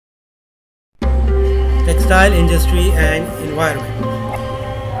textile industry and environment.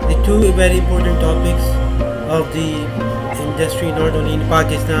 The two very important topics of the industry not only in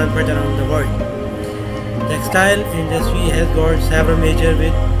Pakistan but around the world. Textile industry has got several major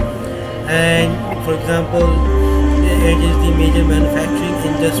with, and for example it is the major manufacturing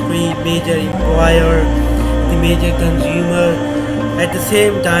industry, major employer, the major consumer. At the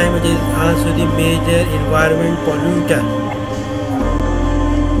same time it is also the major environment polluter.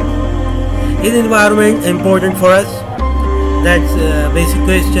 Is environment important for us? That's a basic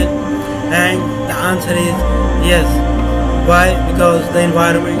question, and the answer is yes. Why? Because the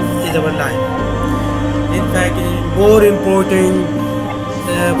environment is our life. In fact, it is more important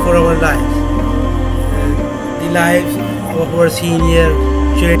for our lives, the lives of our senior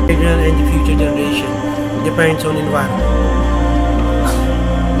children and the future generation depends on environment.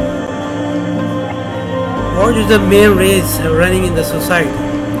 What is the main race running in the society?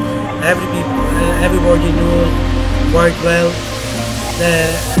 Everybody knows quite well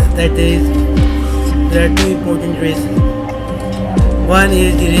that there are two important races. One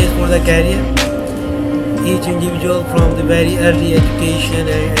is the race for the career. Each individual from the very early education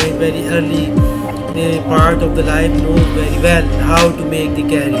and very early part of the life knows very well how to make the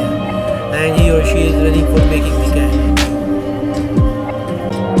career, and he or she is running for making the career.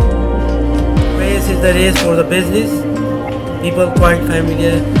 Race is the race for the business. People quite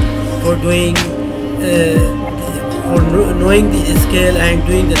familiar for doing for knowing the skill and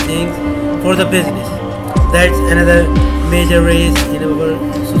doing the things for the business. That's another major race in our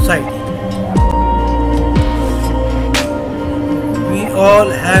society. We all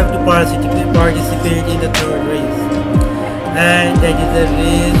have to participate in the third race, and that is the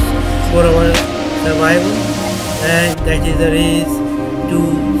race for our survival, and that is the race to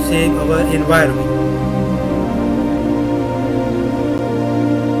save our environment.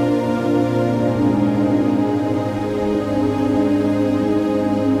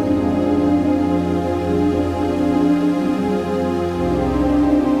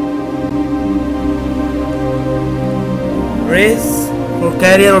 Race for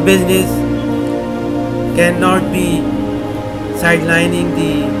career or business cannot be sidelining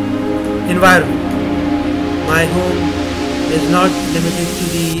the environment. My home is not limited to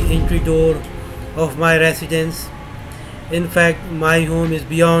the entry door of my residence. In fact, my home is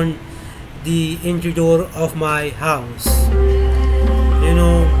beyond the entry door of my house. You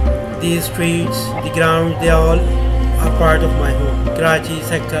know, these streets, the grounds, they all are part of my home. Karachi,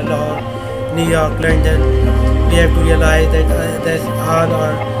 sector Lahore, New York, London. We have to realize that that's all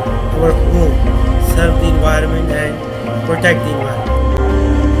our home. Serve the environment and protect the environment.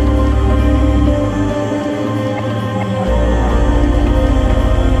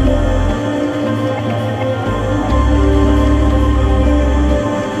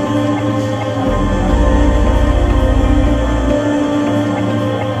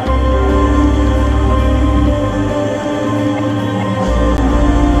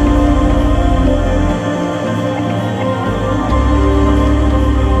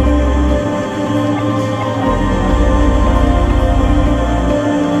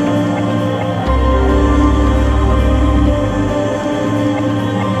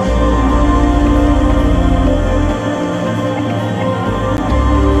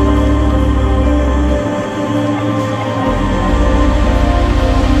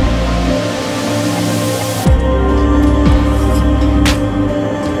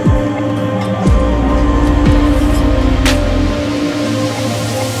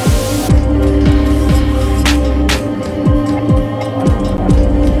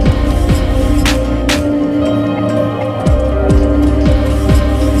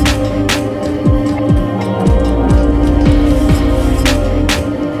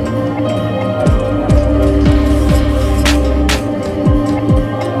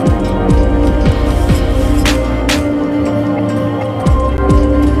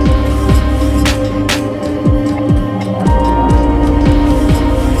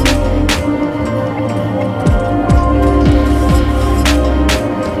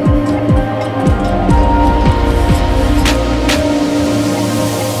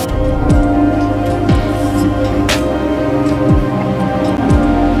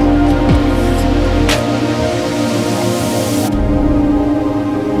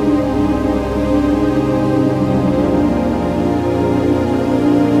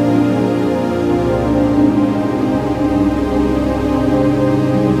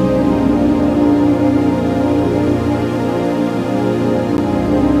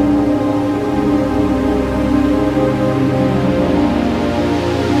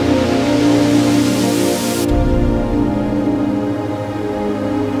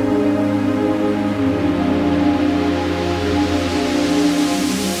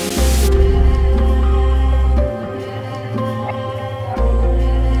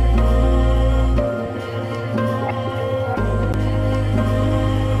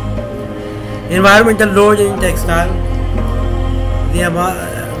 Environmental load in textile.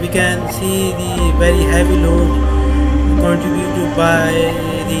 We can see the very heavy load contributed by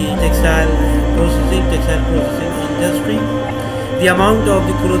the textile processing industry. The amount of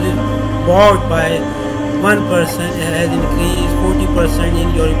the clothes bought by one person has increased 40% in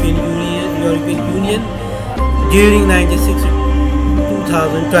European Union during 1996 to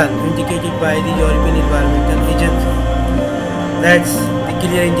 2012, indicated by the European Environmental Agency. That's the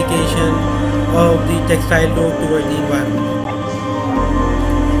clear indication of the textile load toward the environment.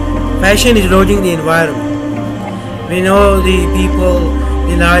 Fashion is eroding the environment. We know the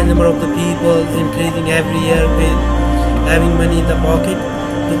large number of the people increasing every year with having money in the pocket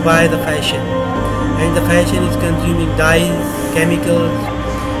to buy the fashion. And the fashion is consuming dyes, chemicals,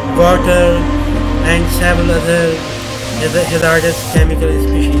 water and several other hazardous chemical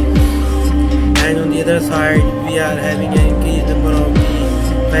species. And on the other side, we are having an increased number of the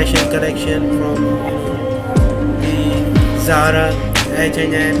fashion collection from the Zara,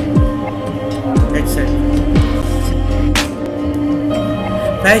 H&M, etc.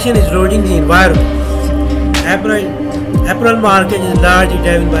 Fashion is eroding the environment. Apparel market is largely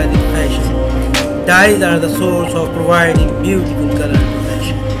driven by the fashion. Dyes are the source of providing beautiful color to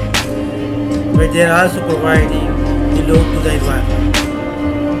fashion, but they are also providing the load to the environment.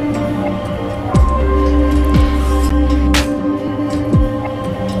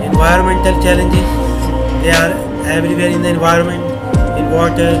 Environmental challenges, they are everywhere in the environment, in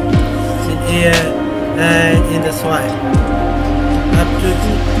water, in air and in the soil. Up to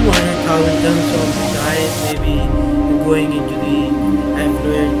 200,000 tons of dyes may be going into the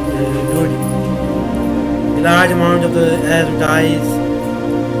effluent loading. A large amount of the dyes,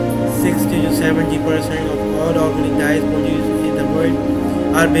 60 to 70% of all organic dyes produced in the world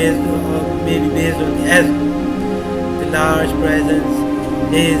are based on the azote. The large presence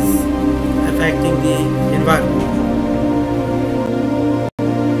is affecting the environment.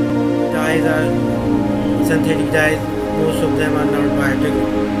 Dyes are synthetic dyes, most of them are not biodegradable.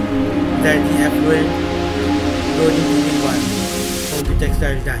 That's the effluent loading to the environment from the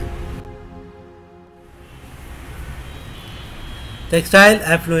textile dye. Textile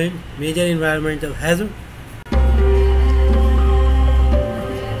effluent, major environmental hazard.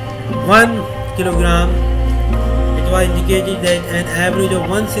 1 kilogram, it was indicated that an average of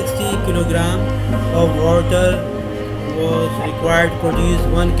 160 kilogram of water was required to produce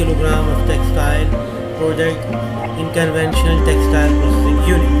 1 kilogram of textile product in conventional textile processing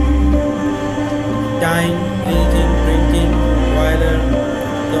unit. Dyeing, bleaching, printing, boiler,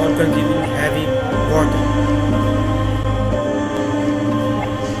 they all consuming heavy water.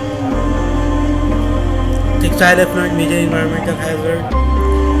 Textile effluent, major environmental hazard.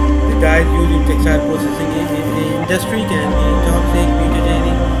 The dyes used in textile processing industry can be toxic,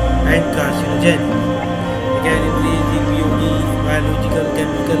 mutagenic and carcinogenic. They can increase the BOD,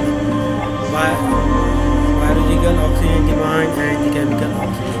 biological oxygen demand and the chemical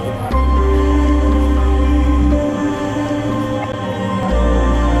oxygen demand.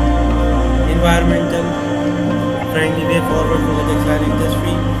 Environmental friendly way forward for the textile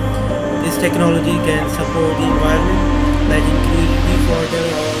industry. This technology can support the environment, like increased deep water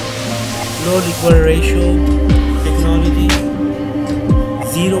or low liquid ratio technology,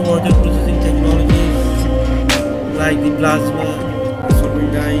 zero water processing technologies like the plasma,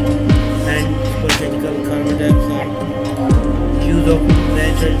 solvent dyeing and supercritical carbon dioxide, use of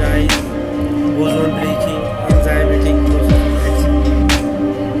natural dyes, ozone bleaching, enzymatic processing.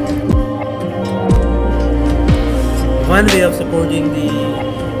 One way of supporting the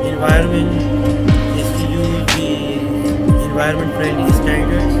environment is to use the environment friendly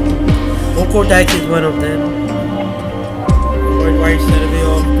standards. Ocotax is one of them. A worldwide survey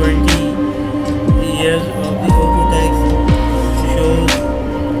of 20 years of the Ocotax shows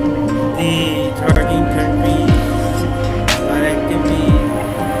the 13 countries are actively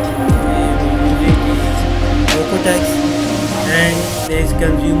using the Ocotax, and there is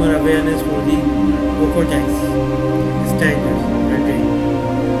consumer awareness for the Ocotax standards.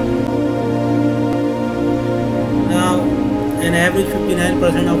 An average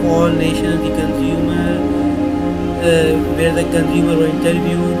 59% of all nations, where the consumer were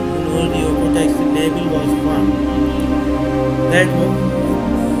interviewed, who knows the Ocotax label was found. That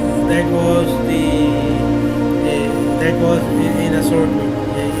was in assortment.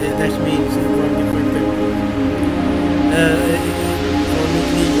 That means from different countries. From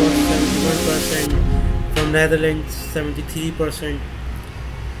Italy it was 71%, from Netherlands 73%,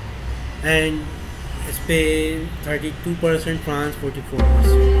 and Spain 32%, France 44%.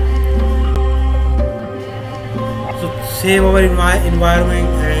 So save our environment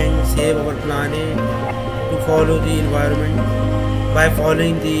and save our planet, to follow the environment by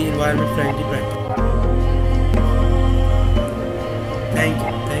following the environment friendly practice.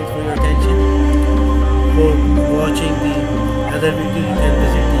 Thanks for your attention. For watching the other video, you can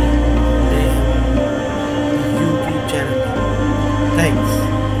visit